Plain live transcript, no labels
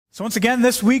So once again,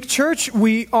 this week, church,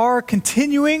 we are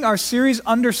continuing our series,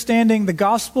 Understanding the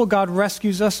Gospel. God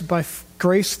rescues us by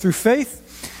grace through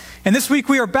faith. And this week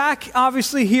we are back,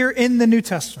 obviously, here in the New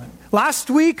Testament. Last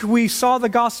week we saw the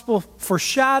gospel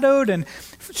foreshadowed and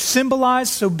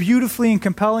symbolized so beautifully and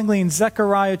compellingly in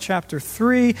Zechariah chapter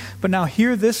 3. But now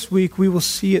here this week we will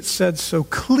see it said so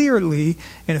clearly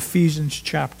in Ephesians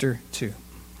chapter 2.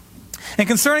 And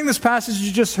concerning this passage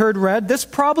you just heard read, this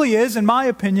probably is, in my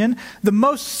opinion, the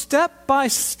most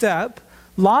step-by-step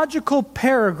logical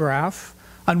paragraph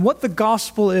on what the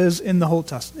gospel is in the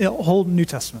whole New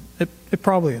Testament. It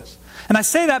probably is. And I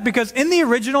say that because in the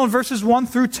original, in verses 1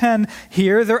 through 10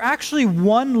 here, they're actually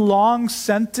one long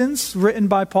sentence written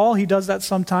by Paul. He does that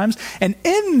sometimes. And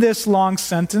in this long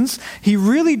sentence, he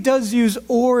really does use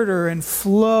order and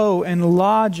flow and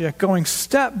logic, going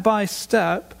step by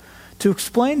step, to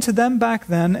explain to them back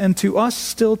then and to us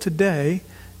still today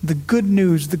the good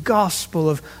news, the gospel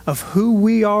of who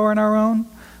we are on our own,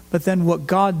 but then what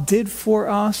God did for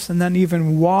us, and then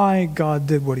even why God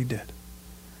did what he did.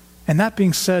 And that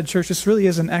being said, church, this really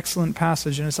is an excellent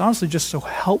passage, and it's honestly just so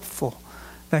helpful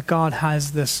that God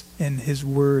has this in his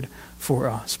word for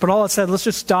us. But all that said, let's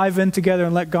just dive in together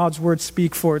and let God's word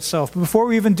speak for itself. But before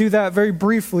we even do that, very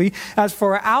briefly, as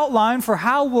for our outline for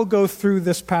how we'll go through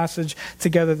this passage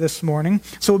together this morning.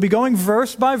 So we'll be going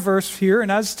verse by verse here,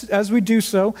 and as we do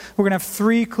so, we're going to have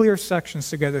three clear sections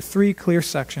together, three clear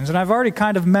sections. And I've already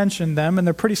kind of mentioned them, and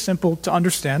they're pretty simple to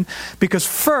understand, because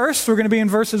first, we're going to be in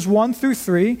verses 1 through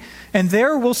 3, and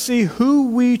there we'll see who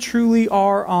we truly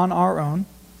are on our own.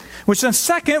 Which then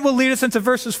second will lead us into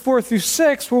verses 4 through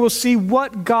 6, where we'll see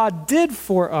what God did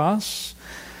for us.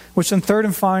 Which then third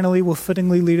and finally will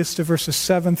fittingly lead us to verses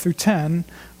 7 through 10,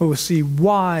 where we'll see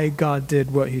why God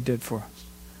did what he did for us.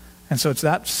 And so it's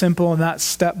that simple and that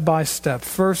step by step.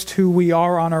 First, who we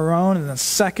are on our own, and then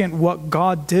second, what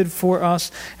God did for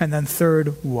us, and then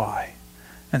third, why.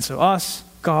 And so us,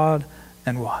 God,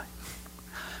 and why.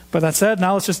 But that said,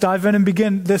 now let's just dive in and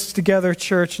begin this together,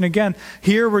 church. And again,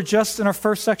 here we're just in our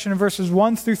first section of verses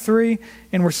 1 through 3,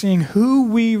 and we're seeing who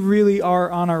we really are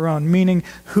on our own, meaning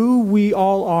who we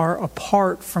all are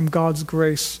apart from God's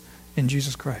grace in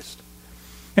Jesus Christ.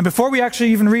 And before we actually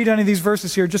even read any of these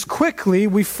verses here, just quickly,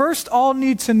 we first all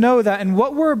need to know that in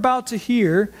what we're about to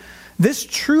hear, this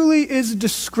truly is a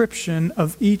description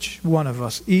of each one of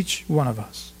us, each one of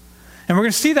us. And we're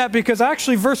going to see that because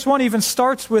actually verse 1 even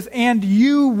starts with, and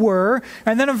you were.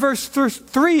 And then in verse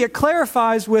 3, it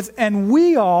clarifies with, and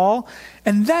we all.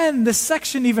 And then the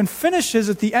section even finishes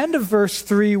at the end of verse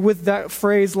 3 with that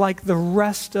phrase, like the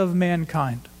rest of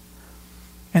mankind.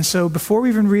 And so before we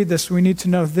even read this, we need to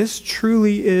know this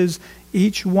truly is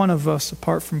each one of us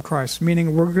apart from Christ.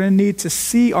 Meaning we're going to need to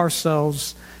see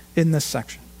ourselves in this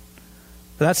section.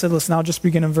 But that said, let's now just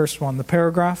begin in verse 1. The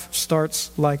paragraph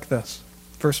starts like this.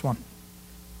 Verse 1.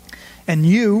 And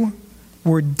you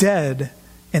were dead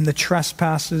in the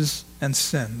trespasses and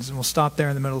sins. And we'll stop there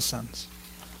in the middle of the sentence.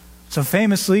 So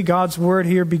famously, God's word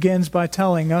here begins by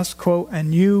telling us, quote,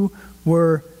 and you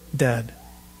were dead.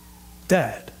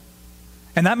 Dead.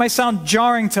 And that might sound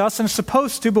jarring to us, and it's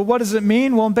supposed to, but what does it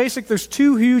mean? Well, in basic, there's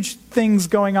two huge things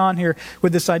going on here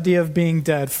with this idea of being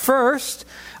dead. First,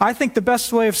 I think the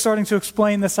best way of starting to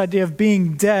explain this idea of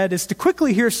being dead is to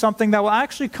quickly hear something that will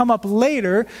actually come up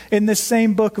later in this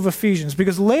same book of Ephesians.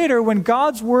 Because later, when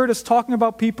God's word is talking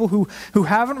about people who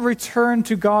haven't returned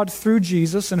to God through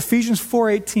Jesus, in Ephesians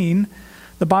 4:18,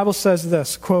 the Bible says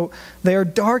this, quote, they are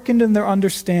darkened in their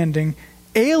understanding,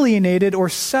 alienated or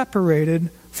separated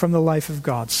from the life of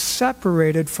God.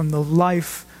 Separated from the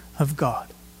life of God.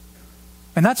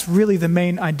 And that's really the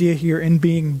main idea here in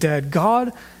being dead.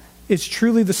 God is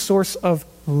truly the source of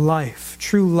life,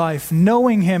 true life,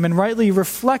 knowing him and rightly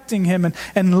reflecting him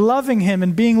and loving him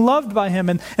and being loved by him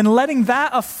and letting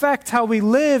that affect how we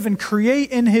live and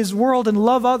create in his world and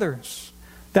love others.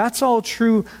 That's all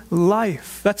true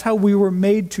life. That's how we were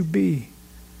made to be.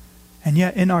 And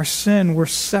yet in our sin, we're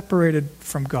separated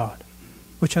from God,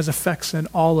 which has effects in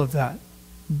all of that,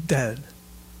 dead.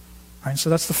 All right, so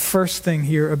that's the first thing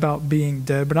here about being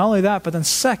dead. But not only that, but then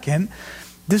second,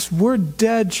 this word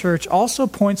dead, church, also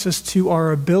points us to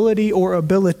our ability or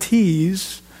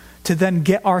abilities to then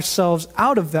get ourselves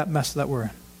out of that mess that we're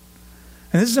in.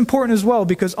 And this is important as well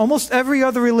because almost every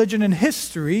other religion in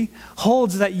history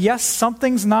holds that yes,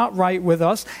 something's not right with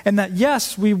us, and that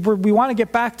yes, we want to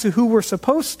get back to who we're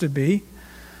supposed to be.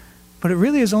 But it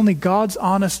really is only God's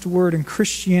honest word in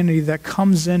Christianity that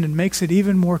comes in and makes it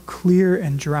even more clear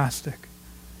and drastic.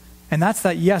 And that's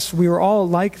that, yes, we are all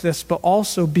like this, but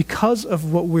also because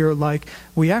of what we're like,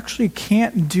 we actually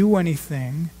can't do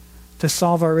anything to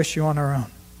solve our issue on our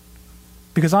own.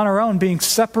 Because on our own, being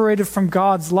separated from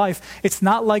God's life, it's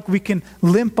not like we can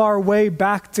limp our way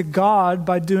back to God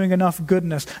by doing enough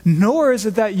goodness. Nor is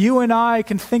it that you and I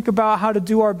can think about how to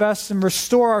do our best and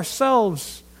restore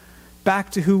ourselves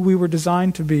back to who we were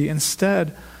designed to be.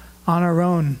 Instead, on our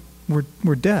own,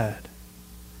 we're dead.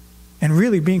 And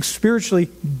really, being spiritually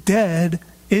dead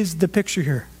is the picture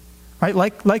here. Right?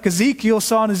 Like Ezekiel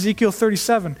saw in Ezekiel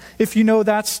 37, if you know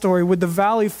that story, with the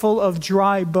valley full of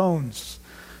dry bones.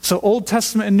 So Old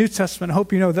Testament and New Testament, I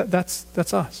hope you know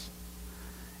that's us.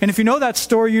 And if you know that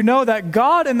story, you know that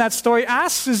God in that story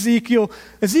asks Ezekiel,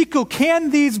 can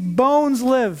these bones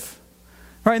live?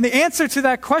 Right? And the answer to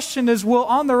that question is, well,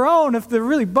 on their own, if they're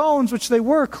really bones, which they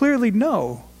were, clearly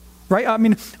no. Right? I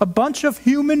mean, a bunch of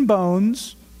human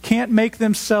bones can't make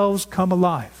themselves come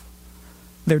alive.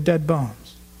 They're dead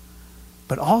bones.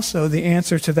 But also the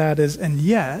answer to that is, and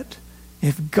yet,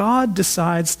 if God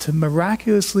decides to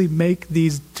miraculously make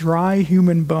these dry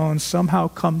human bones somehow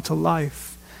come to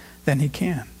life, then he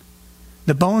can.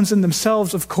 The bones in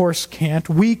themselves, of course, can't.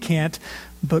 We can't,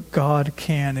 but God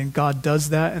can. And God does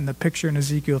that in the picture in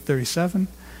Ezekiel 37,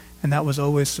 and that was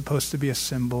always supposed to be a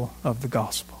symbol of the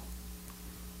gospel.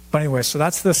 But anyway, so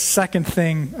that's the second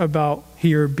thing about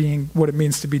here being what it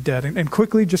means to be dead. And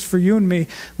quickly, just for you and me,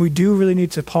 we do really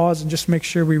need to pause and just make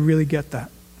sure we really get that.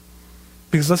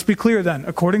 Because let's be clear then,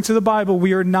 according to the Bible,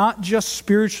 we are not just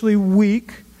spiritually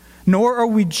weak, nor are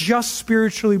we just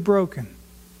spiritually broken.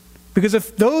 Because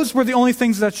if those were the only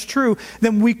things that's true,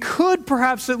 then we could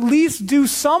perhaps at least do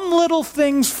some little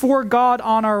things for God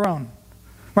on our own.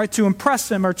 Right, to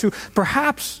impress him or to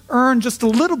perhaps earn just a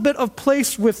little bit of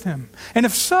place with him. And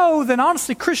if so, then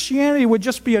honestly, Christianity would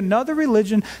just be another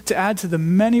religion to add to the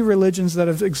many religions that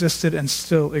have existed and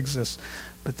still exist.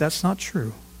 But that's not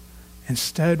true.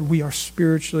 Instead, we are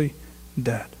spiritually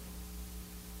dead.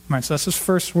 Right, so that's this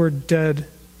first word, dead,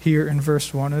 here in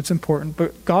verse 1. It's important,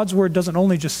 but God's word doesn't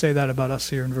only just say that about us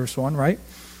here in verse 1, right?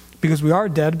 Because we are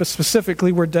dead, but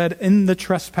specifically we're dead in the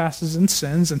trespasses and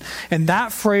sins. And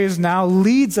that phrase now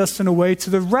leads us in a way to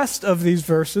the rest of these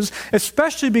verses,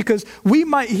 especially because we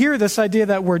might hear this idea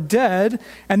that we're dead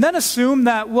and then assume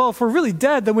that, well, if we're really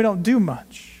dead, then we don't do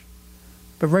much.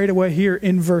 But right away here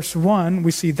in verse 1,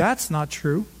 we see that's not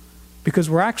true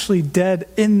because we're actually dead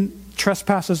in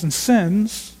trespasses and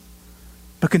sins.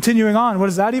 But continuing on, what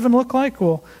does that even look like?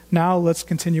 Well, now let's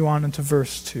continue on into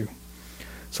verse 2.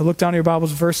 So look down in your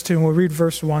Bibles, verse 2, and we'll read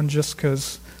verse 1 just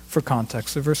because for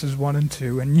context. So verses 1 and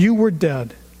 2. And you were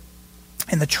dead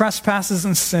in the trespasses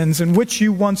and sins in which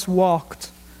you once walked,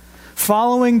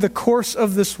 following the course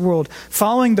of this world,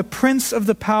 following the prince of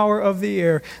the power of the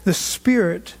air, the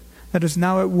spirit that is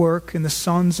now at work in the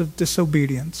sons of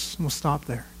disobedience. And we'll stop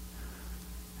there.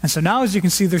 And so now, as you can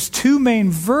see, there's two main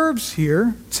verbs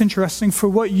here. It's interesting for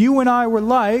what you and I were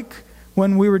like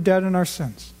when we were dead in our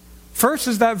sins. First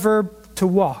is that verb to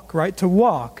walk, right? To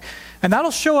walk. And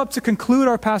that'll show up to conclude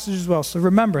our passage as well, so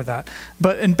remember that.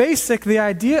 But in basic, the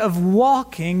idea of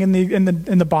walking in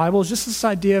the Bible is just this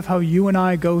idea of how you and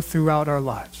I go throughout our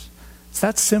lives. It's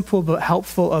that simple but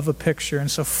helpful of a picture. And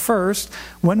so first,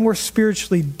 when we're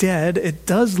spiritually dead, it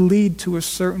does lead to a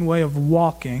certain way of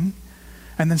walking.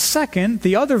 And then second,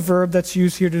 the other verb that's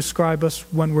used here to describe us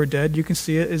when we're dead, you can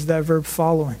see it, is that verb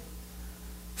following.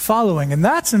 Following. And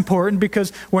that's important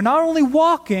because we're not only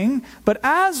walking, but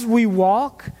as we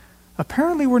walk,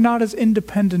 apparently we're not as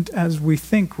independent as we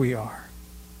think we are.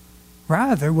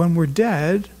 Rather, when we're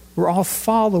dead, we're all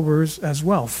followers as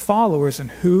well. Followers in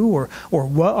who or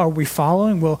what are we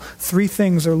following? Well, three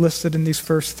things are listed in these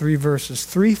first three verses.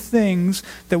 Three things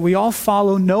that we all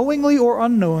follow knowingly or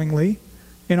unknowingly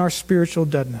in our spiritual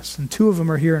deadness. And two of them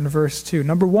are here in verse 2.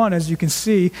 Number one, as you can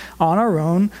see, on our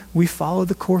own, we follow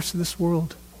the course of this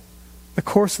world. The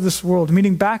course of this world,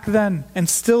 meaning back then and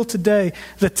still today,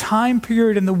 the time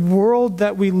period in the world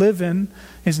that we live in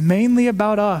is mainly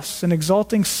about us and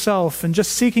exalting self and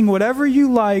just seeking whatever you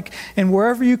like and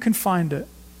wherever you can find it.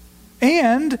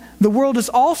 And the world is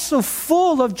also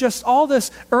full of just all this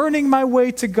earning my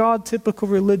way to God typical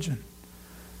religion.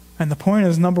 And the point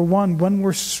is, number one, when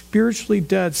we're spiritually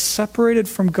dead, separated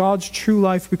from God's true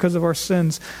life because of our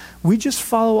sins, we just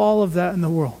follow all of that in the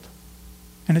world.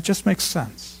 And it just makes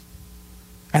sense.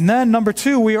 And then, number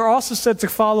two, we are also said to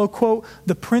follow, quote,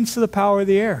 the prince of the power of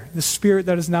the air, the spirit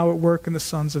that is now at work in the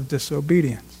sons of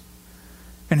disobedience.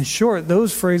 And in short,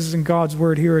 those phrases in God's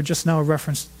word here are just now a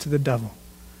reference to the devil.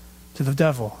 To the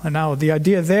devil. And now the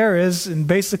idea there is, in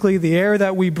basically the air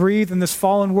that we breathe in this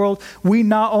fallen world, we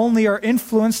not only are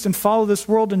influenced and follow this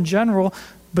world in general,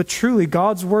 but truly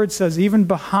God's word says even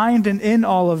behind and in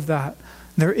all of that,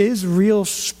 there is real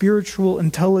spiritual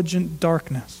intelligent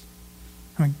darkness.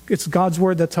 I mean, it's God's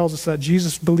word that tells us that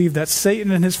Jesus believed that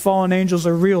Satan and his fallen angels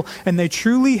are real, and they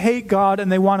truly hate God,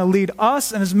 and they want to lead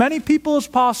us and as many people as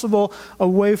possible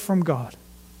away from God.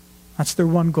 That's their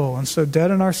one goal. And so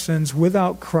dead in our sins,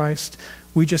 without Christ,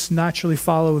 we just naturally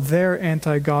follow their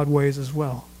anti-God ways as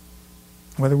well,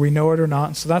 whether we know it or not.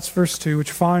 And so that's verse 2,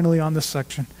 which finally on this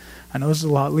section, I know this is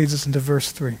a lot, leads us into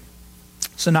verse 3.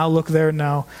 So now look there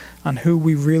now on who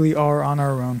we really are on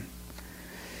our own.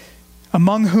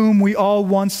 Among whom we all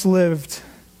once lived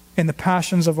in the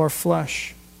passions of our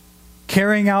flesh,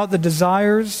 carrying out the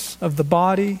desires of the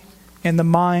body and the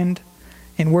mind,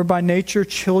 and were by nature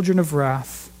children of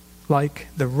wrath, like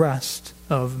the rest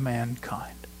of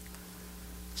mankind.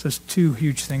 So there's two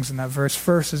huge things in that verse.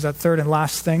 First is that third and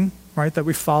last thing, right, that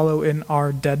we follow in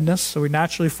our deadness. So we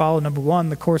naturally follow, number one,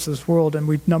 the course of this world, and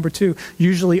we, number two,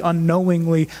 usually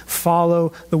unknowingly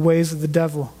follow the ways of the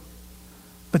devil.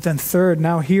 But then third,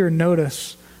 now here,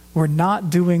 notice, we're not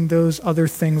doing those other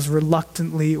things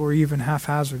reluctantly or even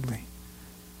haphazardly.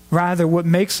 Rather, what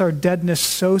makes our deadness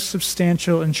so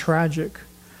substantial and tragic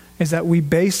is that we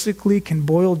basically can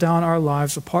boil down our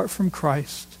lives apart from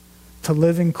Christ to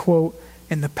living, quote,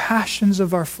 in the passions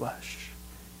of our flesh,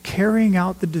 carrying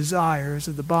out the desires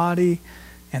of the body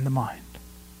and the mind.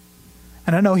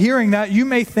 And I know hearing that, you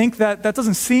may think that that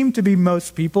doesn't seem to be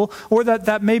most people, or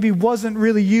that maybe wasn't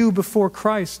really you before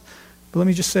Christ. But let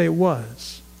me just say it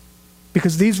was.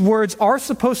 Because these words are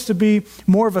supposed to be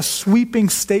more of a sweeping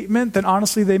statement than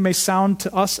honestly they may sound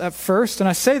to us at first. And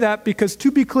I say that because,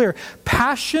 to be clear,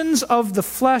 passions of the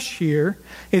flesh here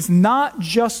is not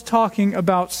just talking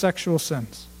about sexual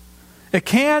sins. It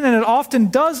can and it often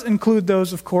does include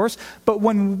those, of course, but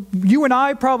when you and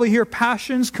I probably hear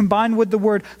passions combined with the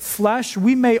word flesh,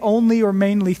 we may only or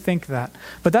mainly think that.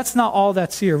 But that's not all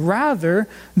that's here. Rather,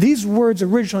 these words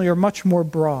originally are much more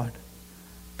broad.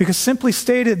 Because simply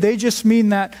stated, they just mean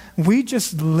that we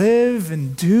just live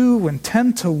and do and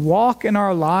tend to walk in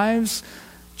our lives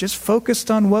just focused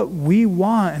on what we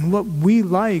want and what we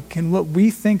like and what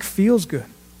we think feels good.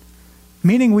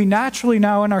 Meaning we naturally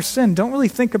now in our sin don't really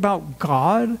think about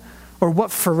God or what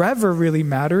forever really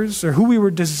matters or who we were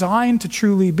designed to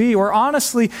truly be or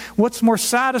honestly what's more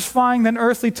satisfying than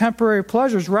earthly temporary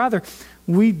pleasures. Rather,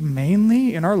 we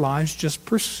mainly in our lives just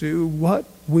pursue what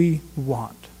we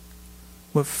want,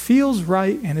 what feels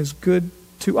right and is good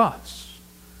to us.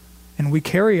 And we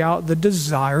carry out the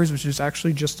desires, which is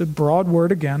actually just a broad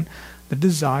word again, the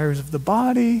desires of the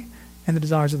body and the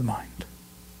desires of the mind.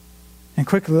 And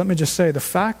quickly, let me just say, the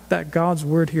fact that God's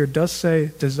word here does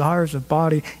say desires of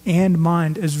body and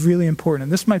mind is really important.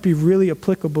 And this might be really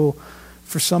applicable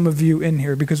for some of you in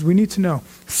here because we need to know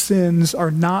sins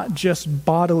are not just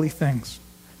bodily things.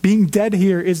 Being dead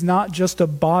here is not just a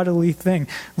bodily thing.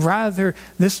 Rather,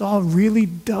 this all really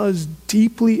does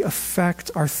deeply affect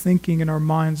our thinking and our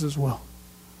minds as well.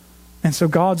 And so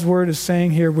God's word is saying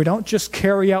here, we don't just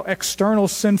carry out external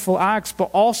sinful acts,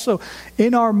 but also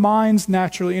in our minds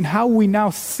naturally, in how we now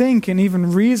think and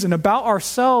even reason about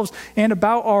ourselves and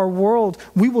about our world,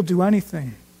 we will do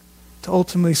anything to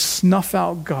ultimately snuff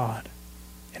out God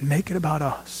and make it about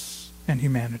us and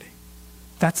humanity.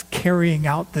 That's carrying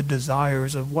out the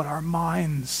desires of what our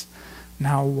minds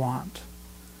now want.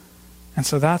 And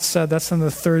so that's then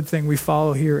the third thing we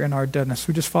follow here in our deadness.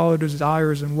 We just follow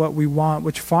desires and what we want,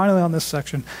 which finally on this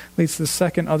section leads to the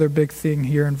second other big thing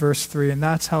here in verse 3, and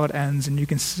that's how it ends. And you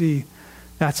can see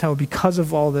that's how, because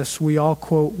of all this, we all,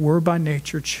 quote, were by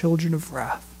nature children of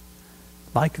wrath,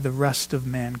 like the rest of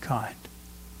mankind.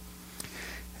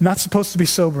 And that's supposed to be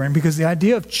sobering because the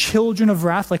idea of children of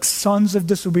wrath, like sons of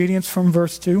disobedience from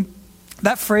verse 2,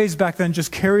 that phrase back then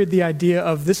just carried the idea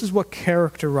of this is what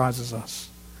characterizes us.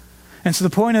 And so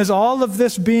the point is, all of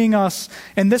this being us,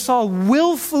 and this all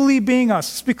willfully being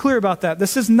us. Let's be clear about that.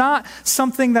 This is not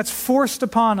something that's forced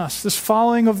upon us, this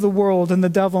following of the world and the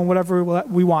devil and whatever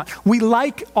we want. We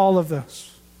like all of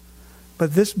this.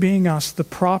 But this being us, the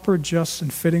proper, just,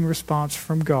 and fitting response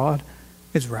from God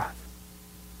is wrath.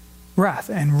 Wrath.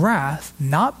 And wrath,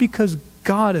 not because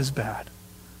God is bad,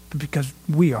 but because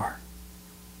we are.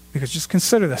 Because just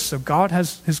consider this. So God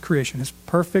has his creation, his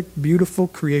perfect, beautiful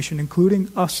creation, including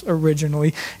us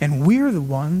originally. And we're the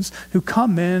ones who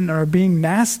come in and are being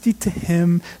nasty to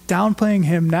him, downplaying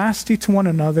him, nasty to one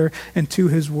another and to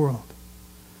his world.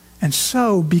 And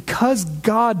so, because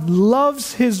God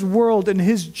loves his world and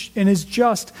is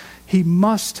just, he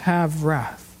must have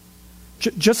wrath.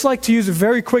 Just like, to use a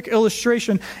very quick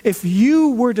illustration, if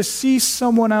you were to see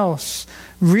someone else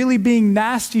really being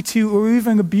nasty to or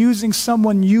even abusing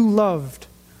someone you loved,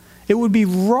 it would be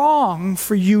wrong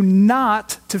for you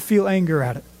not to feel anger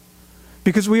at it.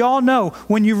 Because we all know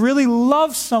when you really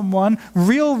love someone,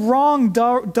 real wrong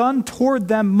done toward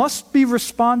them must be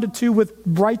responded to with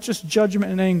righteous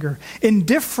judgment and anger.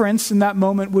 Indifference in that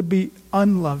moment would be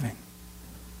unloving.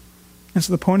 And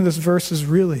so the point of this verse is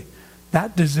really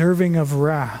that deserving of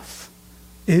wrath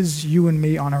is you and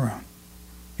me on our own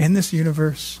in this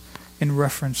universe in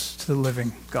reference to the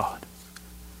living God.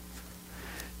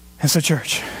 And so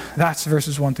church, that's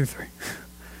verses 1 through 3.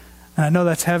 And I know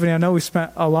that's heavy. I know we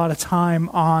spent a lot of time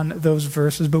on those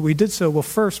verses, but we did so, well,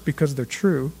 first, because they're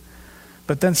true.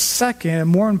 But then second, and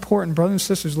more important, brothers and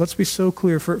sisters, let's be so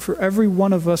clear. For every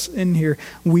one of us in here,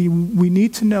 we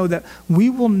need to know that we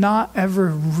will not ever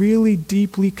really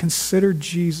deeply consider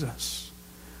Jesus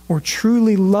or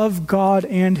truly love God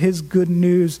and his good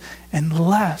news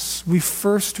unless we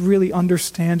first really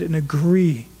understand and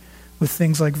agree with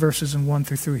things like verses 1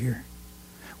 through 3 here.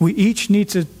 We each need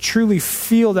to truly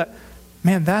feel that,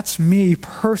 man, that's me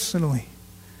personally.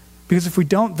 Because if we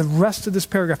don't, the rest of this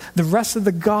paragraph, the rest of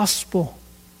the gospel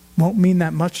won't mean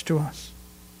that much to us.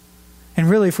 And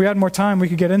really, if we had more time, we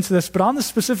could get into this. But on this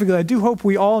specifically, I do hope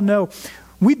we all know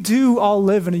we do all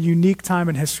live in a unique time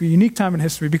in history,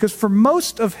 because for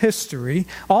most of history,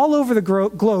 all over the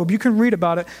globe, you can read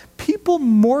about it, people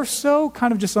more so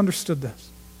kind of just understood this.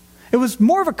 It was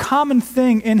more of a common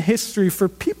thing in history for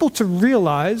people to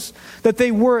realize that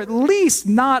they were at least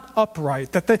not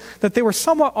upright, that they were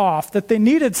somewhat off, that they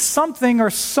needed something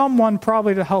or someone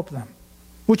probably to help them.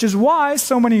 Which is why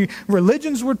so many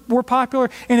religions were popular,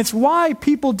 and it's why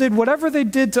people did whatever they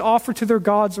did to offer to their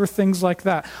gods or things like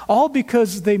that. All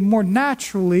because they more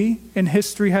naturally in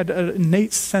history had an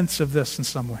innate sense of this in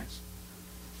some ways.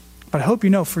 But I hope you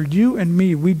know, for you and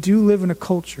me, we do live in a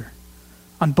culture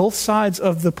on both sides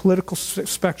of the political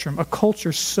spectrum, a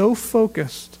culture so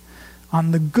focused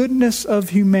on the goodness of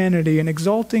humanity and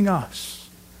exalting us,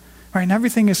 right? And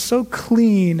everything is so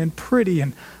clean and pretty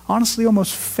and honestly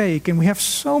almost fake, and we have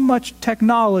so much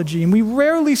technology, and we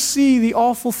rarely see the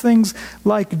awful things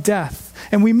like death.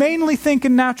 And we mainly think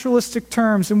in naturalistic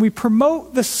terms, and we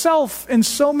promote the self in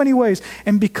so many ways.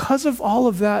 And because of all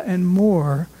of that and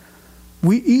more,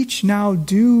 we each now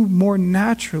do more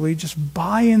naturally just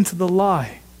buy into the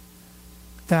lie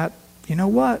that, you know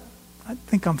what, I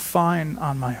think I'm fine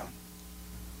on my own.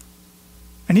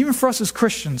 And even for us as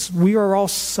Christians, we are all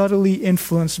subtly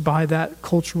influenced by that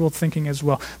cultural thinking as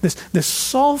well. This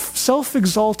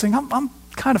self-exalting, I'm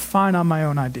kind of fine on my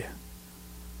own idea.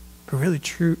 But really,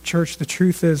 church, the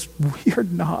truth is we are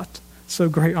not so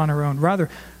great on our own. Rather,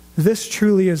 this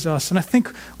truly is us. And I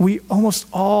think we almost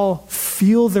all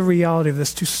feel the reality of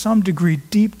this to some degree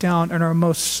deep down in our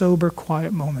most sober,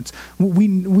 quiet moments. We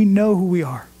know who we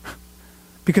are.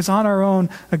 Because on our own,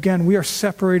 again, we are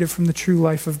separated from the true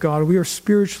life of God. We are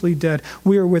spiritually dead.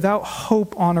 We are without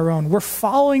hope on our own. We're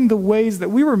following the ways that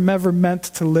we were never meant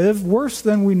to live, worse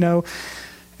than we know.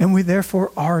 And we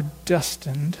therefore are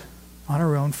destined on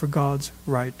our own for God's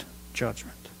right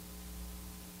judgment.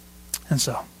 And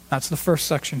so, that's the first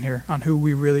section here on who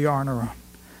we really are on our own.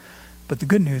 But the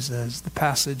good news is the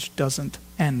passage doesn't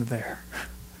end there.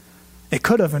 It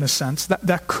could have, in a sense.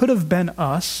 That could have been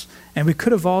us, and we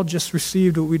could have all just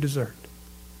received what we deserved.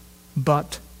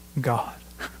 But God.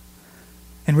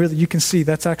 And really, you can see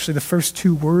that's actually the first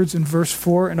two words in verse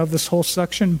 4 and of this whole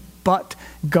section. But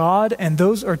God. And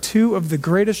those are two of the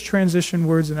greatest transition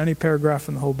words in any paragraph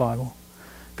in the whole Bible.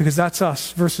 Because that's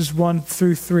us, verses 1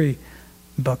 through 3.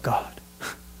 But God.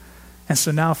 And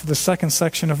so now for the second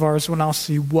section of ours, we'll now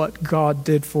see what God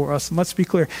did for us. And let's be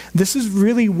clear, this is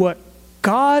really what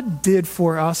God did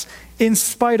for us in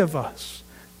spite of us.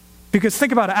 Because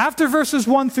think about it, after verses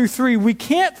 1 through 3, we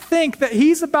can't think that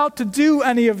he's about to do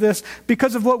any of this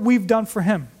because of what we've done for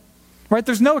him. Right?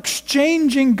 There's no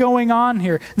exchanging going on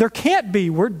here. There can't be.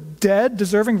 We're dead,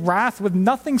 deserving wrath with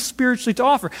nothing spiritually to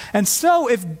offer. And so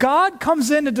if God comes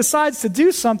in and decides to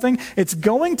do something, it's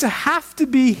going to have to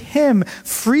be him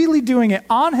freely doing it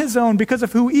on his own because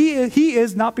of who he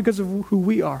is, not because of who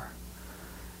we are.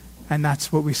 And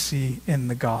that's what we see in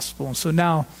the gospel. And so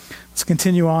now let's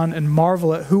continue on and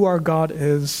marvel at who our God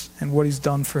is and what he's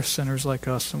done for sinners like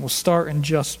us. And we'll start in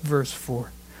just verse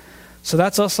 4. So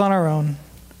that's us on our own.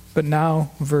 But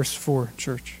now, verse 4,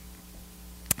 church.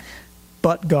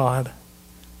 But God,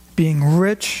 being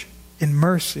rich in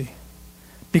mercy,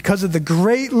 because of the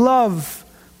great love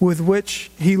with which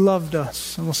he loved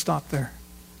us. And we'll stop there.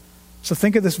 So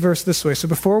think of this verse this way. So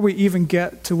before we even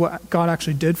get to what God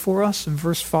actually did for us in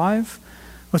verse 5,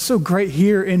 What's so great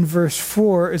here in verse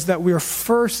 4 is that we are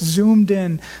first zoomed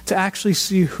in to actually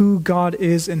see who God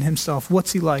is in himself.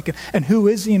 What's he like? And who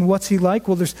is he and what's he like?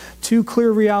 Well, there's two clear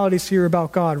realities here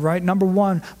about God, right? Number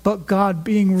one, but God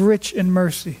being rich in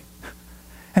mercy.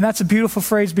 And that's a beautiful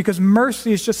phrase because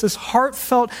mercy is just this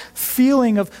heartfelt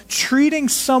feeling of treating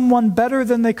someone better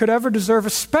than they could ever deserve,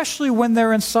 especially when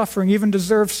they're in suffering, even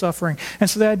deserve suffering. And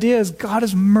so the idea is God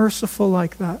is merciful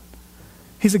like that.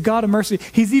 He's a God of mercy.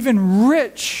 He's even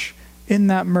rich in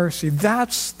that mercy.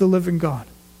 That's the living God.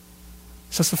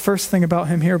 So that's the first thing about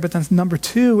him here. But then number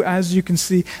two, as you can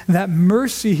see, that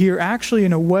mercy here actually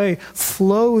in a way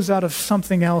flows out of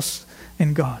something else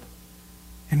in God.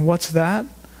 And what's that?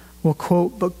 Well,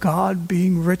 quote, but God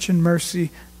being rich in mercy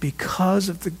because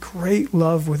of the great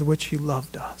love with which he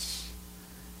loved us.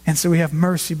 And so we have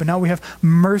mercy, but now we have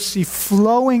mercy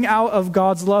flowing out of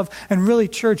God's love. And really,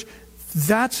 church,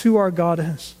 that's who our God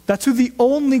is. That's who the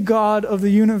only God of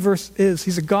the universe is.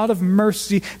 He's a God of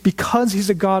mercy because he's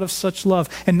a God of such love.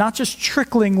 And not just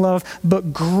trickling love,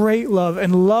 but great love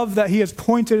and love that he has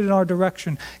pointed in our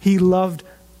direction. He loved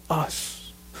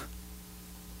us.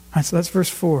 All right, so that's verse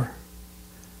 4.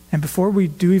 And before we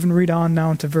do even read on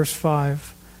now into verse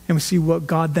 5, and we see what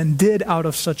God then did out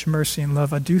of such mercy and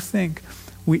love, I do think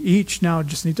we each now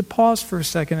just need to pause for a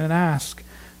second and ask,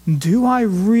 do I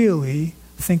really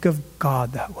think of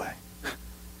God that way?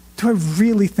 Do I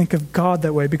really think of God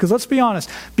that way? Because let's be honest,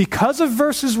 because of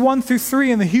verses 1 through 3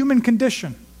 in the human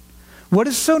condition, what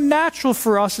is so natural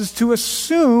for us is to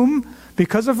assume,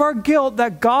 because of our guilt,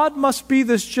 that God must be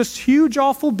this just huge,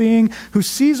 awful being who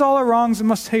sees all our wrongs and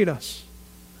must hate us.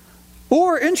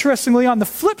 Or, interestingly, on the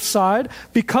flip side,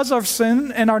 because of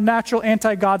sin and our natural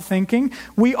anti-God thinking,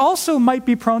 we also might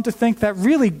be prone to think that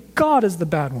really God is the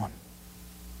bad one.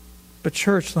 But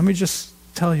church, let me just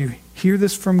tell you, hear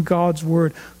this from God's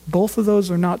word. Both of those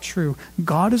are not true.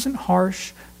 God isn't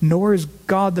harsh, nor is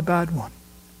God the bad one.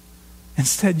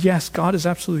 Instead, yes, God is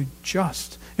absolutely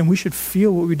just, and we should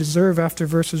feel what we deserve after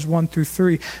verses 1 through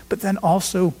 3. But then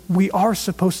also, we are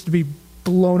supposed to be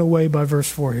blown away by verse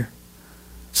 4 here.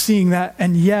 Seeing that,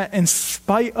 and yet, in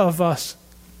spite of us,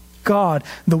 God,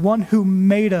 the one who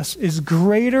made us, is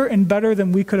greater and better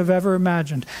than we could have ever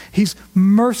imagined. He's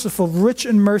merciful, rich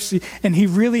in mercy, and he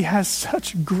really has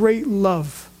such great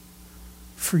love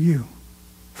for you,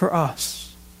 for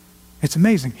us. It's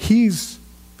amazing. He's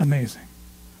amazing.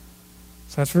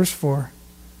 So that's verse 4,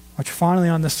 which finally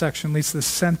on this section leads to the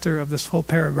center of this whole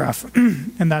paragraph,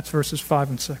 and that's verses 5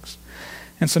 and 6.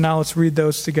 And so now let's read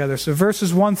those together. So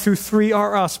verses 1 through 3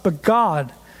 are us, but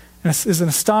God is an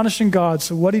astonishing God.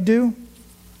 So what'd he do?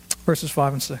 Verses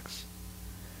 5 and 6.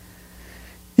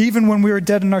 Even when we were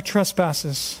dead in our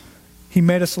trespasses, he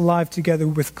made us alive together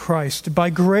with Christ. By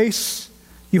grace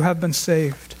you have been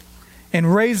saved,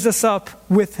 and raised us up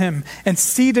with him, and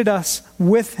seated us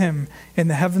with him in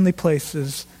the heavenly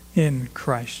places in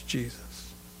Christ Jesus.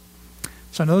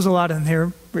 So I know there's a lot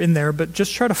in there, but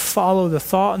just try to follow the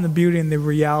thought and the beauty and the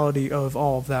reality of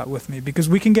all of that with me. Because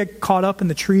we can get caught up in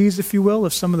the trees, if you will,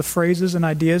 of some of the phrases and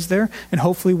ideas there, and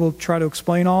hopefully we'll try to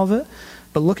explain all of it.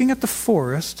 But looking at the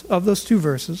forest of those two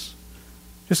verses,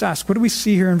 just ask, what do we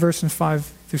see here in verses 5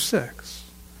 through 6?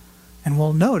 And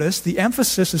we'll notice the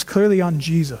emphasis is clearly on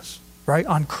Jesus, right?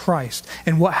 On Christ,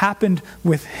 and what happened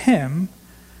with him.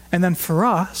 And then for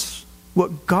us,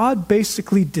 what God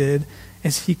basically did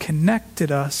is he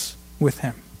connected us with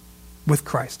him, with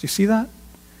Christ. Do you see that?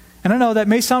 And I know that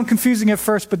may sound confusing at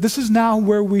first, but this is now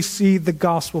where we see the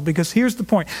gospel, because here's the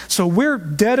point. So we're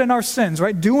dead in our sins,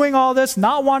 right? Doing all this,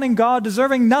 not wanting God,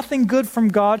 deserving nothing good from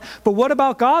God. But what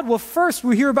about God? Well, first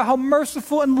we hear about how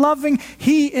merciful and loving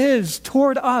he is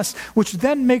toward us, which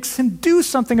then makes him do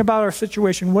something about our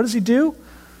situation. What does he do?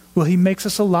 Well, he makes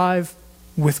us alive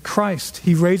with Christ.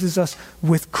 He raises us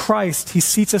with Christ. He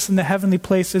seats us in the heavenly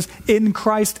places in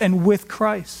Christ and with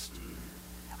Christ.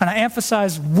 And I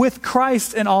emphasize with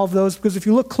Christ in all of those because if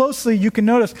you look closely, you can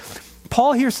notice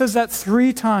Paul here says that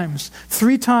 3 times.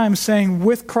 3 times saying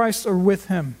with Christ or with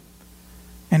him.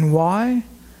 And why?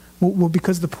 Well,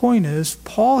 because the point is,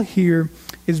 Paul here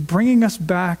is bringing us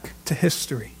back to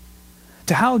history.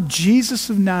 To how Jesus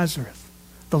of Nazareth,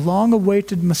 the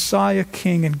long-awaited Messiah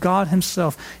King and God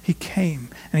himself, he came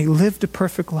and he lived a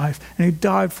perfect life and he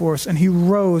died for us and he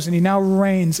rose and he now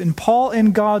reigns. And Paul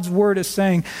in God's word is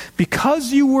saying,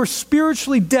 because you were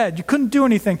spiritually dead, you couldn't do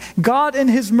anything, God in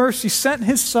his mercy sent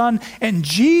his son and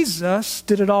Jesus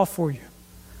did it all for you.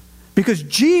 Because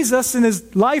Jesus in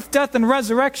his life, death, and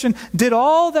resurrection did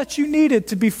all that you needed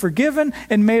to be forgiven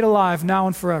and made alive now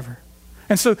and forever.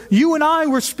 And so you and I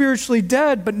were spiritually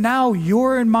dead, but now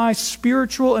your and my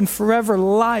spiritual and forever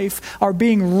life are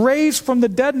being raised from the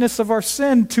deadness of our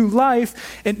sin to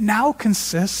life. It now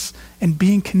consists in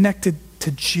being connected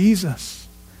to Jesus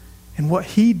and what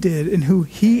he did and who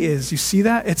he is. You see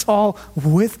that? It's all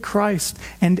with Christ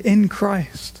and in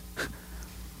Christ.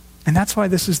 And that's why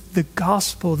this is the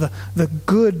gospel, the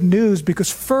good news,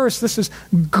 because first, this is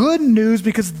good news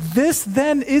because this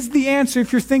then is the answer,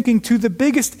 if you're thinking, to the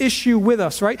biggest issue with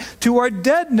us, right? To our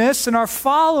deadness and our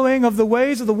following of the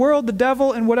ways of the world, the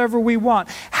devil, and whatever we want.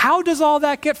 How does all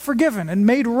that get forgiven and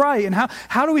made right? And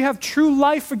how do we have true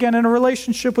life again in a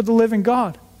relationship with the living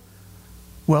God?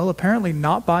 Well, apparently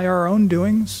not by our own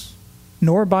doings,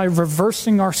 nor by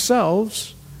reversing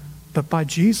ourselves, but by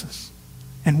Jesus.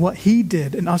 And what he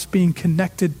did and us being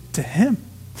connected to him.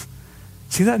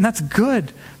 See that? And that's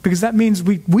good because that means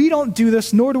we don't do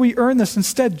this, nor do we earn this.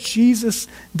 Instead, Jesus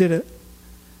did it.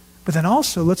 But then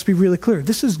also, let's be really clear.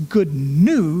 This is good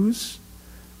news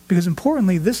because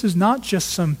importantly, this is not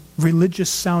just some religious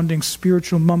sounding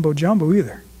spiritual mumbo jumbo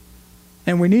either.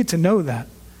 And we need to know that.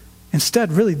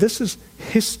 Instead, really, this is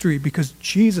history because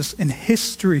Jesus in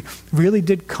history really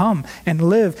did come and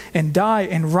live and die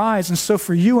and rise. And so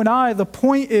for you and I, the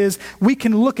point is we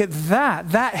can look at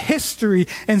that history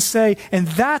and say, and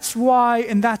that's why,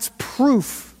 and that's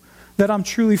proof that I'm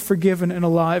truly forgiven and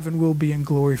alive and will be in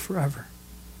glory forever.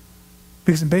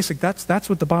 Because in basic, that's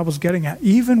what the Bible's getting at.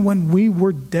 Even when we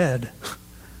were dead,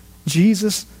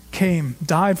 Jesus came,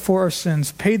 died for our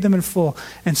sins, paid them in full.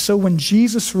 And so when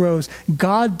Jesus rose,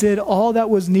 God did all that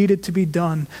was needed to be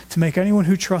done to make anyone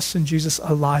who trusts in Jesus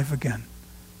alive again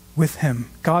with him.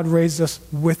 God raised us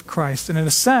with Christ. And in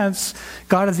a sense,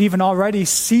 God has even already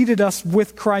seated us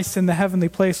with Christ in the heavenly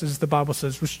places, the Bible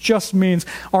says, which just means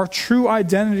our true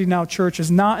identity now, church, is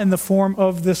not in the form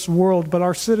of this world, but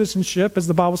our citizenship, as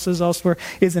the Bible says elsewhere,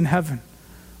 is in heaven.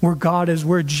 Where God is,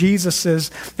 where Jesus is.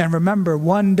 And remember,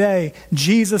 one day,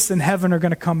 Jesus and heaven are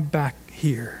going to come back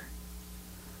here.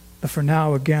 But for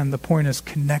now, again, the point is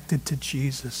connected to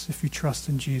Jesus. If you trust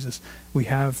in Jesus, we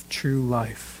have true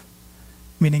life.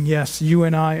 Meaning, yes, you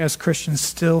and I as Christians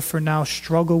still for now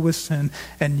struggle with sin.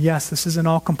 And yes, this isn't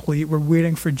all complete. We're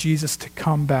waiting for Jesus to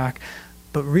come back.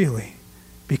 But really,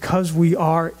 because we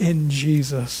are in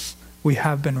Jesus, we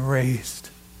have been raised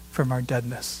from our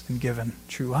deadness and given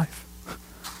true life.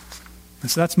 And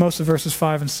so that's most of verses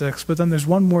 5 and 6. But then there's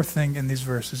one more thing in these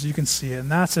verses. You can see it.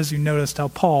 And that's, as you noticed, how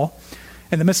Paul,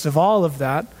 in the midst of all of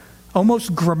that,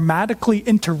 almost grammatically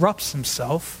interrupts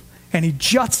himself. And he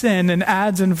juts in and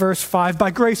adds in verse 5,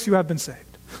 by grace you have been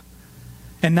saved.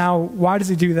 And now, why does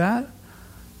he do that?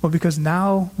 Well, because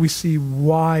now we see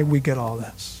why we get all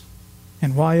this.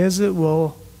 And why is it?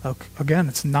 Well, again,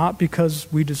 it's not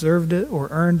because we deserved it or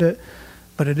earned it,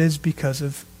 but it is because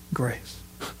of grace.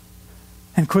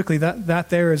 And quickly, that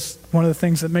there is one of the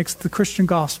things that makes the Christian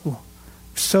gospel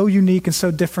so unique and so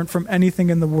different from anything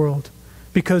in the world.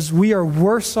 Because we are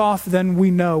worse off than we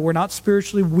know. We're not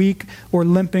spiritually weak or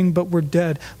limping, but we're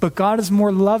dead. But God is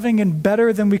more loving and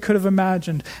better than we could have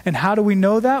imagined. And how do we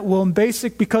know that? Well, in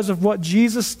basic, because of what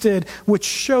Jesus did, which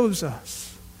shows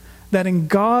us that in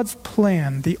God's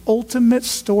plan, the ultimate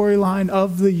storyline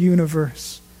of the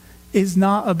universe is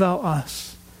not about us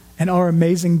and our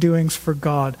amazing doings for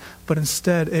God, but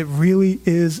instead it really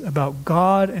is about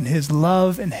God and his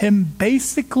love and him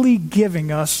basically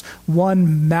giving us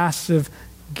one massive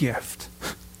gift.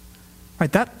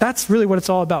 Right? That's really what it's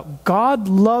all about. God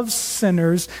loves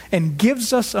sinners and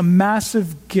gives us a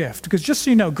massive gift. Because just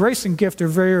so you know, grace and gift are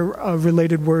very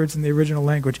related words in the original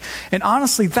language. And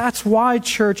honestly, that's why,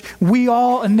 church, we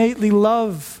all innately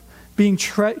love being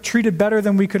treated better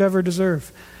than we could ever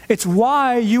deserve. It's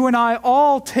why you and I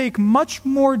all take much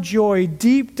more joy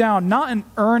deep down, not in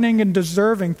earning and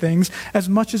deserving things, as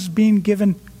much as being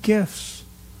given gifts.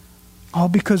 All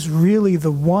because really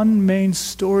the one main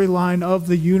storyline of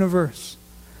the universe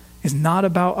is not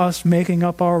about us making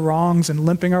up our wrongs and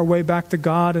limping our way back to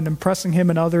God and impressing him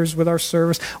and others with our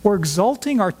service or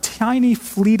exalting our tiny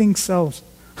fleeting selves.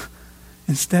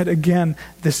 Instead, again,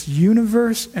 this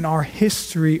universe and our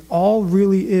history all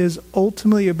really is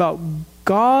ultimately about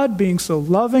God being so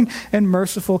loving and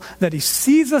merciful that he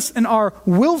sees us in our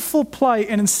willful plight,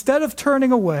 and instead of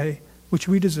turning away, which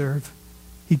we deserve,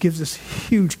 he gives this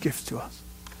huge gift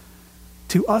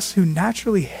to us who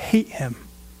naturally hate him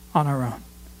on our own.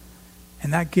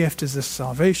 And that gift is this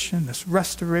salvation, this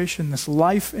restoration, this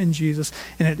life in Jesus,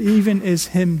 and it even is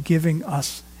him giving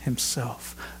us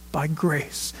himself. By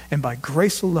grace, and by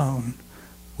grace alone,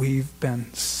 we've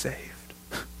been saved.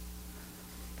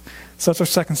 So that's our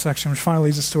second section, which finally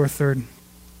leads us to our third.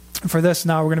 For this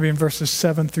now, we're going to be in verses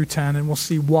 7 through 10, and we'll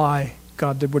see why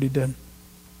God did what he did.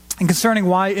 And concerning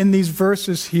why in these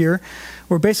verses here,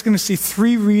 we're basically going to see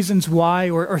three reasons why,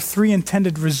 or three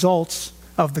intended results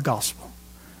of the gospel.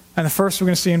 And the first we're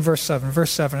going to see in verse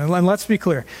 7. And let's be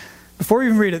clear. Before we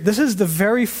even read it, this is the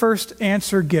very first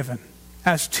answer given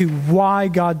as to why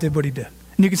God did what he did.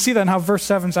 And you can see that in how verse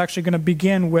 7 is actually going to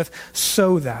begin with,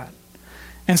 so that.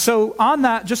 And so on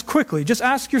that, just quickly, just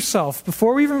ask yourself,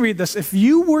 before we even read this, if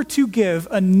you were to give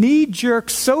a knee-jerk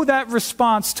so that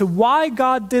response to why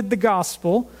God did the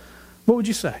gospel, what would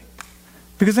you say?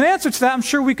 Because in answer to that, I'm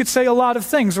sure we could say a lot of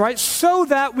things, right? So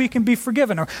that we can be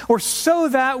forgiven, or so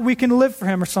that we can live for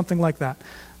him, or something like that.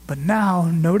 But now,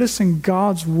 notice in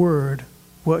God's word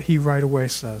what he right away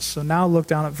says. So now look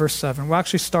down at verse 7. We'll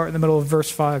actually start in the middle of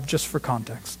verse 5 just for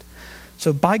context.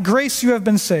 So by grace you have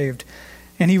been saved,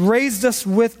 and he raised us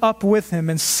up with him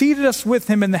and seated us with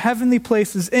him in the heavenly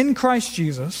places in Christ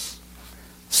Jesus,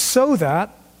 so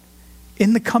that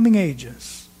in the coming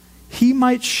ages he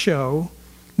might show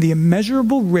the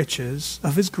immeasurable riches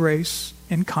of his grace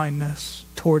and kindness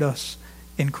toward us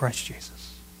in Christ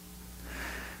Jesus.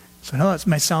 So I know that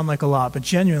may sound like a lot, but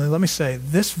genuinely, let me say,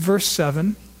 this verse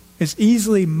 7 is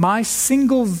easily my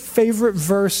single favorite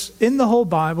verse in the whole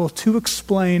Bible to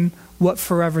explain what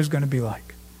forever is going to be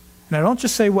like. And I don't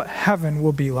just say what heaven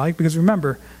will be like, because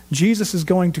remember, Jesus is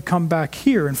going to come back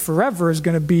here, and forever is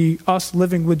going to be us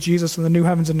living with Jesus in the new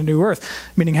heavens and the new earth,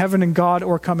 meaning heaven and God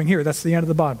or coming here. That's the end of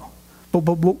the Bible. But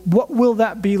what will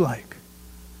that be like?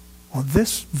 Well,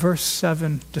 this verse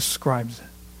 7 describes it.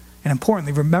 And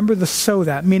importantly, remember the so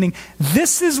that, meaning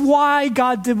this is why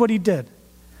God did what he did.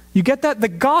 You get that? The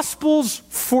gospel's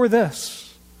for this.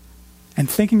 And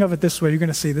thinking of it this way, you're going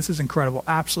to see this is incredible,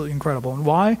 absolutely incredible. And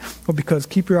why? Well, because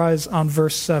keep your eyes on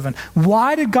verse 7.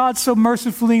 Why did God so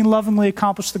mercifully and lovingly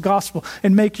accomplish the gospel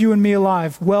and make you and me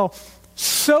alive? Well,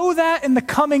 so that in the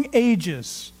coming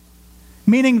ages,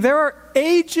 meaning there are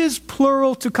ages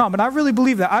plural to come. And I really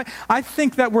believe that. I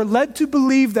think that we're led to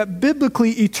believe that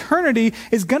biblically eternity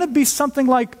is going to be something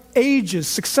like ages,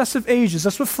 successive ages.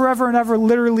 That's what forever and ever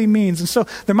literally means. And so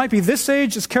there might be this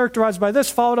age that's characterized by this,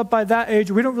 followed up by that age.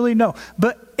 We don't really know.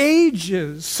 But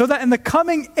ages, so that in the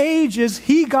coming ages,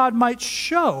 God might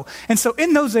show. And so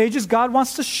in those ages, God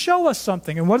wants to show us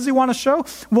something. And what does he want to show?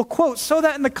 Well, quote, so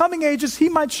that in the coming ages, he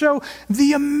might show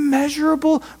the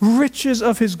immeasurable riches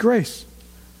of his grace.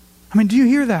 I mean, do you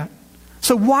hear that?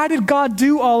 So why did God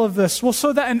do all of this? Well,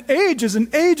 so that in ages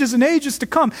and ages and ages to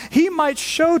come, he might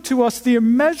show to us the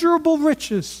immeasurable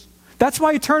riches. That's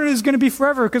why eternity is going to be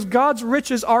forever, because God's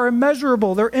riches are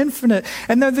immeasurable. They're infinite.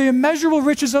 And they're the immeasurable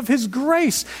riches of his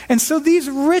grace. And so these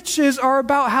riches are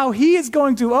about how he is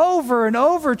going to over and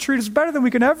over treat us better than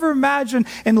we can ever imagine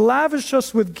and lavish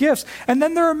us with gifts. And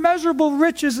then there are immeasurable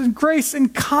riches and grace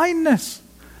and kindness.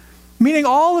 Meaning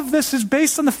all of this is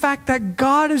based on the fact that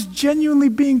God is genuinely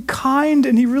being kind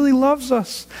and he really loves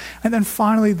us. And then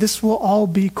finally, this will all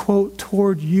be, quote,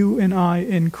 toward you and I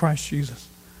in Christ Jesus.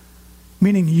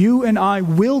 Meaning you and I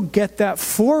will get that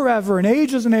forever and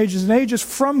ages and ages and ages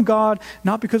from God,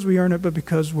 not because we earn it, but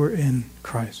because we're in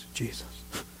Christ Jesus.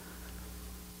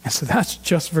 And so that's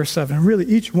just verse 7. And really,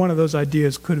 each one of those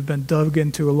ideas could have been dug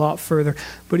into a lot further.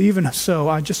 But even so,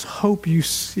 I just hope you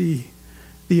see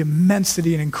the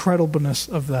immensity and incredibleness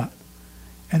of that.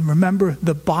 And remember,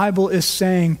 the Bible is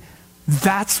saying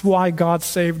that's why God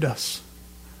saved us.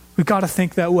 We've got to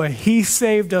think that way. He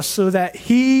saved us so that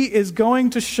he is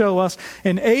going to show us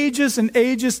in ages and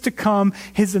ages to come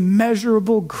his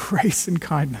immeasurable grace and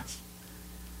kindness.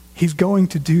 He's going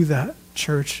to do that,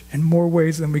 church, in more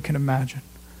ways than we can imagine.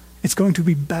 It's going to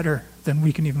be better than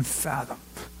we can even fathom.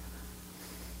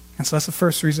 And so that's the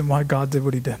first reason why God did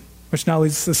what he did. Which now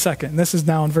leads to the second. And this is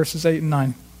now in verses 8 and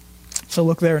 9. So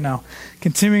look there now.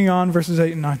 Continuing on, verses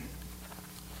 8 and 9.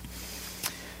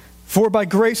 For by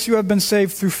grace you have been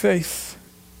saved through faith.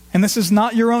 And this is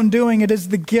not your own doing. It is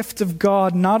the gift of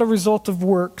God, not a result of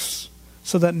works,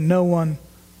 so that no one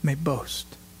may boast.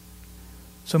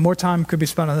 So more time could be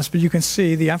spent on this, but you can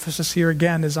see the emphasis here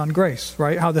again is on grace,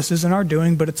 right? How this isn't our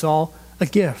doing, but it's all a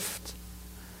gift.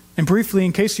 And briefly,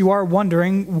 in case you are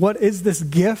wondering, what is this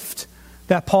gift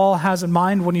that Paul has in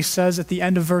mind when he says at the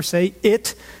end of verse 8,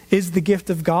 it is the gift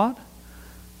of God?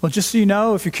 Well, just so you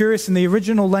know, if you're curious, in the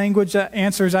original language, that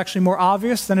answer is actually more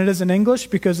obvious than it is in English,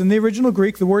 because in the original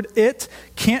Greek, the word it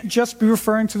can't just be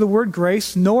referring to the word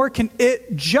grace, nor can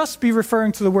it just be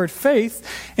referring to the word faith.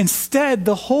 Instead,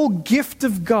 the whole gift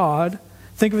of God,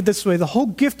 think of it this way, the whole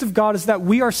gift of God is that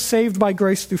we are saved by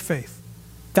grace through faith.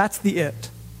 That's the it.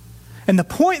 And the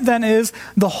point then is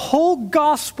the whole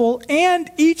gospel and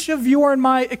each of your and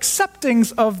my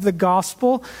acceptings of the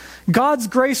gospel, God's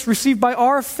grace received by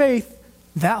our faith,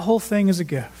 that whole thing is a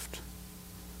gift.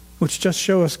 Which just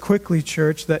show us quickly,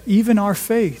 church, that even our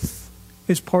faith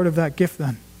is part of that gift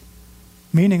then.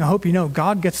 Meaning, I hope you know,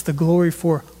 God gets the glory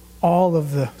for all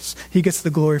of this. He gets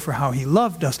the glory for how he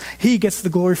loved us. He gets the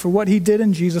glory for what he did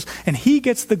in Jesus. And he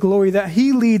gets the glory that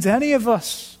he leads any of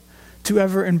us to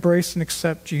ever embrace and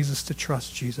accept Jesus, to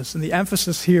trust Jesus. And the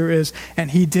emphasis here is,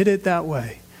 and he did it that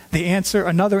way. The answer,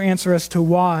 another answer as to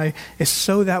why, is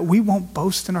so that we won't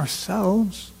boast in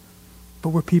ourselves, but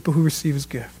we're people who receive his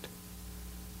gift.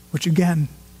 Which again,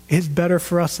 is better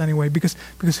for us anyway, because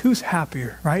who's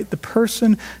happier, right? The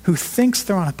person who thinks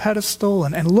they're on a pedestal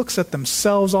and looks at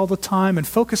themselves all the time and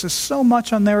focuses so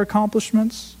much on their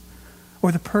accomplishments?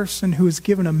 Or the person who is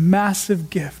given a massive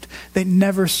gift they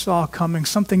never saw coming,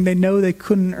 something they know they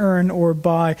couldn't earn or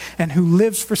buy, and who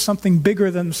lives for something bigger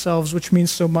than themselves, which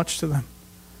means so much to them.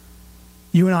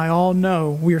 You and I all know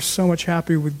we are so much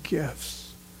happier with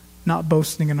gifts, not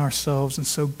boasting in ourselves. And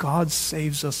so God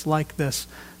saves us like this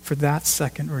for that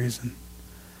second reason.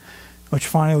 Which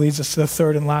finally leads us to the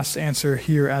third and last answer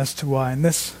here as to why.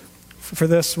 And for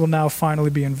this will now finally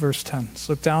be in verse 10.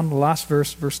 So look down to the last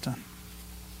verse, verse 10.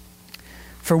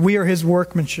 For we are his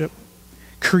workmanship,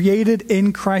 created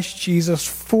in Christ Jesus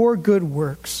for good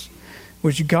works,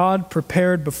 which God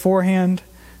prepared beforehand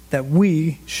that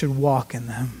we should walk in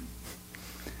them.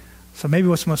 So maybe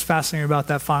what's most fascinating about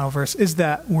that final verse is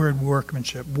that word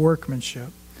workmanship.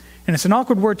 And it's an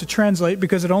awkward word to translate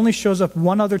because it only shows up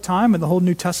one other time in the whole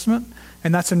New Testament,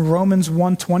 and that's in Romans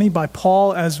 1:20 by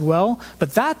Paul as well.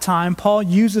 But that time, Paul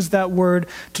uses that word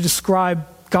to describe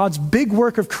God's big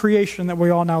work of creation that we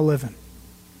all now live in.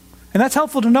 And that's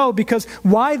helpful to know because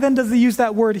why then does he use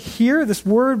that word here, this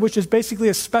word which is basically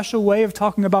a special way of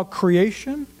talking about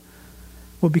creation?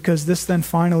 Well, because this then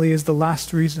finally is the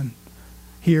last reason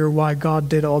here why God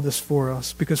did all this for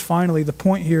us. Because finally the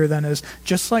point here then is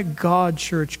just like God,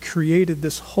 church, created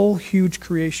this whole huge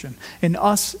creation and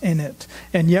us in it,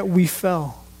 and yet we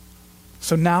fell.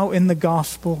 So now in the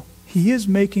gospel, he is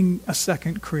making a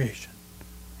second creation.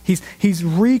 He's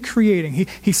recreating.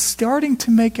 He's starting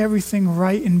to make everything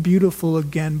right and beautiful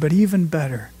again, but even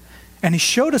better. And he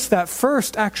showed us that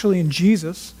first actually in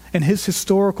Jesus and his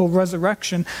historical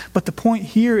resurrection. But the point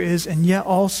here is, and yet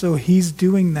also he's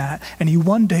doing that, and he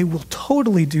one day will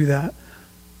totally do that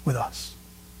with us.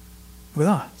 With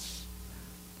us.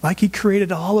 Like he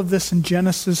created all of this in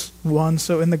Genesis 1,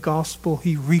 so in the gospel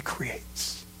he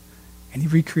recreates. And he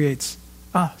recreates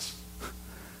us.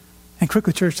 And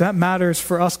quickly, church, that matters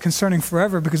for us concerning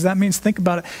forever because that means, think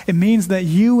about it, it means that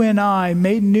you and I,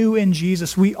 made new in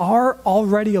Jesus, we are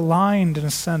already aligned in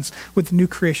a sense with the new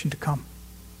creation to come.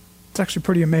 It's actually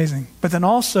pretty amazing. But then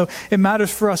also, it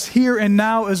matters for us here and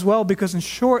now as well because in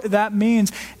short, that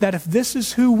means that if this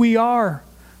is who we are,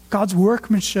 God's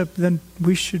workmanship, then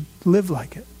we should live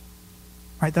like it.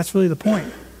 Right? That's really the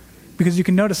point. Because you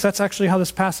can notice that's actually how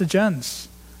this passage ends.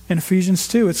 In Ephesians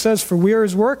 2, it says, for we are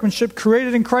his workmanship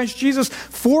created in Christ Jesus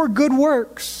for good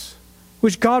works,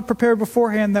 which God prepared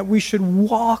beforehand that we should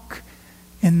walk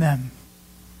in them.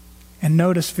 And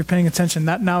notice, if you're paying attention,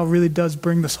 that now really does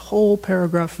bring this whole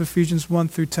paragraph of Ephesians 1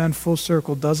 through 10 full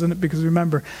circle, doesn't it? Because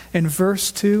remember, in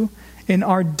verse 2, in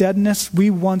our deadness, we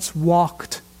once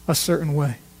walked a certain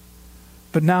way.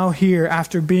 But now here,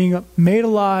 after being made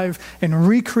alive and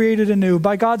recreated anew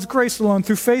by God's grace alone,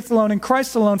 through faith alone, in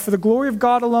Christ alone, for the glory of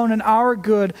God alone and our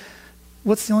good,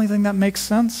 what's the only thing that makes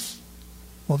sense?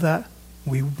 Well, that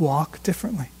we walk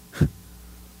differently.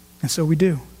 And so we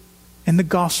do. In the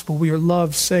gospel, we are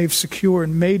loved, saved, secure,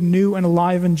 and made new and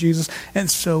alive in Jesus.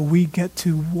 And so we get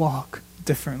to walk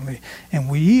differently. And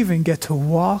we even get to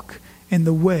walk in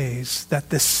the ways that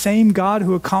the same God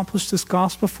who accomplished this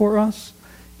gospel for us,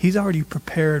 he's already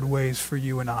prepared ways for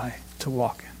you and I to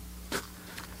walk in.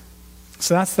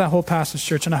 So that's that whole passage,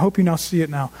 church, and I hope you now see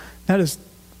it now. That is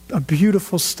a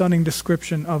beautiful, stunning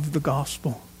description of the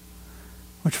gospel,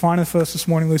 which finally for us this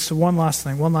morning leads to one last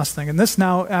thing. And this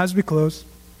now, as we close,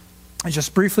 is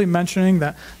just briefly mentioning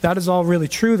that that is all really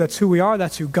true. That's who we are.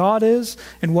 That's who God is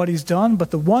and what he's done. But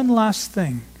the one last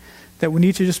thing that we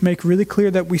need to just make really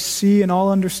clear that we see and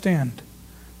all understand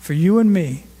for you and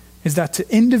me is that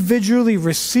to individually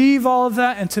receive all of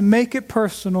that and to make it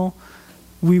personal,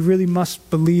 we really must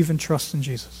believe and trust in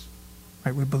Jesus.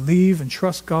 Right? We believe and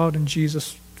trust God and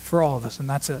Jesus for all of us, and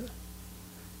that's it.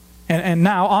 And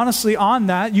now, honestly, on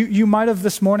that, you might have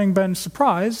this morning been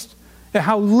surprised at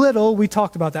how little we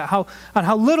talked about that, how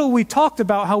little we talked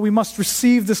about how we must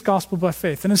receive this gospel by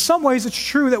faith. And in some ways, it's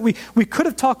true that we could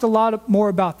have talked a lot more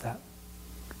about that.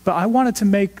 But I wanted to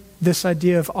make this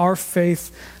idea of our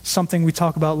faith something we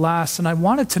talk about last, and I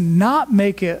wanted to not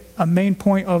make it a main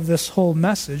point of this whole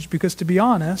message, because to be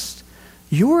honest,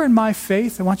 your and my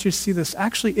faith, I want you to see this,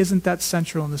 actually isn't that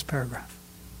central in this paragraph.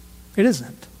 It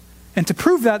isn't. And to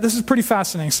prove that, this is pretty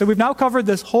fascinating. So we've now covered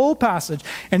this whole passage.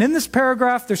 And in this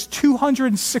paragraph, there's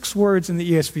 206 words in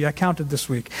the ESV. I counted this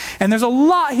week. And there's a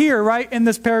lot here, right, in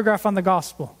this paragraph on the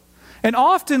gospel. And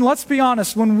often, let's be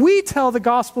honest, when we tell the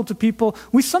gospel to people,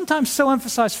 we sometimes so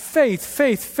emphasize faith,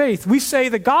 faith, faith. We say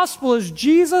the gospel is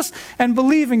Jesus and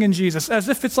believing in Jesus, as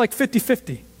if it's like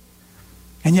 50-50.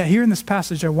 And yet here in this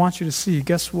passage, I want you to see,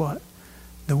 guess what?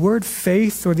 The word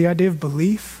faith, or the idea of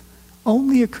belief,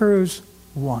 only occurs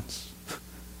once.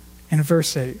 In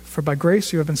verse 8, for by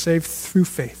grace you have been saved through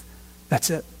faith. That's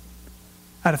it.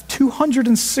 Out of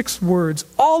 206 words,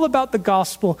 all about the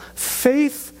gospel,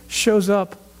 faith shows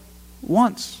up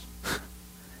once.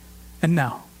 And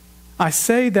now, I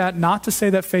say that not to say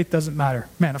that faith doesn't matter.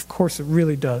 Man, of course it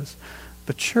really does.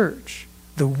 But church,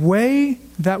 the way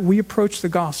that we approach the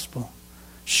gospel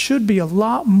should be a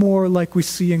lot more like we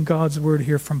see in God's word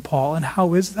here from Paul. And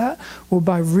how is that? Well,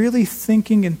 by really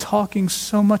thinking and talking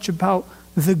so much about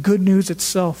the good news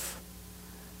itself.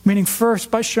 Meaning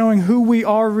first, by showing who we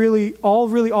all really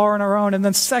are on our own. And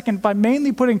then second, by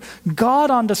mainly putting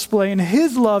God on display and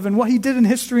his love and what he did in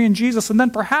history in Jesus. And then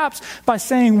perhaps by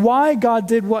saying why God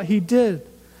did what he did.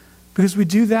 Because we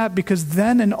do that because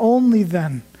then and only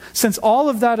then, since all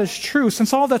of that is true,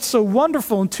 since all that's so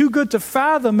wonderful and too good to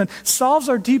fathom and solves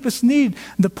our deepest need,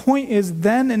 the point is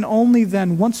then and only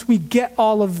then, once we get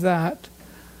all of that,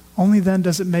 only then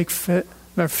does it make fit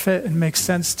and make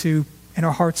sense to, in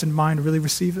our hearts and mind, really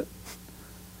receive it.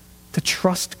 To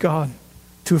trust God,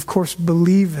 to of course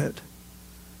believe it.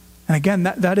 And again,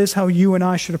 that is how you and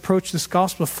I should approach this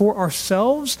gospel for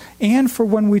ourselves and for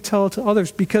when we tell it to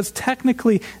others. Because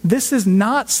technically, this is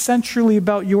not centrally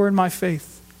about your and my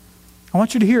faith. I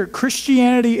want you to hear it.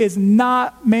 Christianity is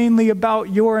not mainly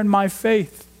about your and my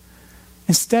faith.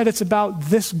 Instead, it's about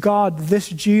this God, this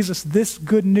Jesus, this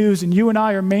good news. And you and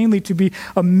I are mainly to be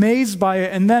amazed by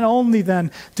it. And then only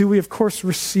then do we, of course,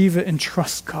 receive it and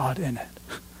trust God in it.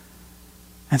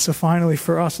 And so finally,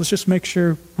 for us, let's just make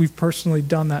sure we've personally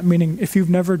done that. Meaning, if you've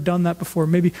never done that before,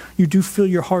 maybe you do feel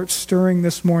your heart stirring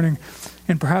this morning,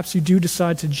 and perhaps you do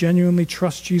decide to genuinely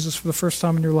trust Jesus for the first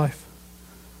time in your life.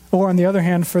 Or on the other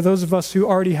hand, for those of us who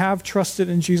already have trusted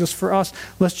in Jesus, for us,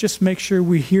 let's just make sure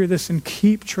we hear this and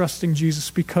keep trusting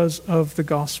Jesus because of the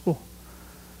gospel.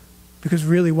 Because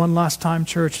really, one last time,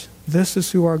 church, this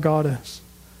is who our God is.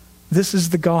 This is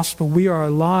the gospel. We are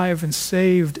alive and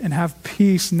saved and have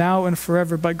peace now and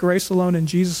forever by grace alone in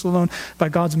Jesus alone, by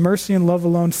God's mercy and love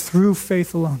alone, through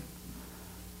faith alone.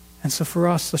 And so for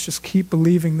us, let's just keep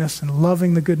believing this and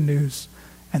loving the good news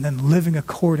and then living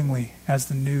accordingly as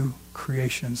the new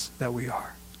creations that we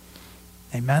are.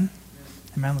 Amen?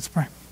 Amen. Let's pray.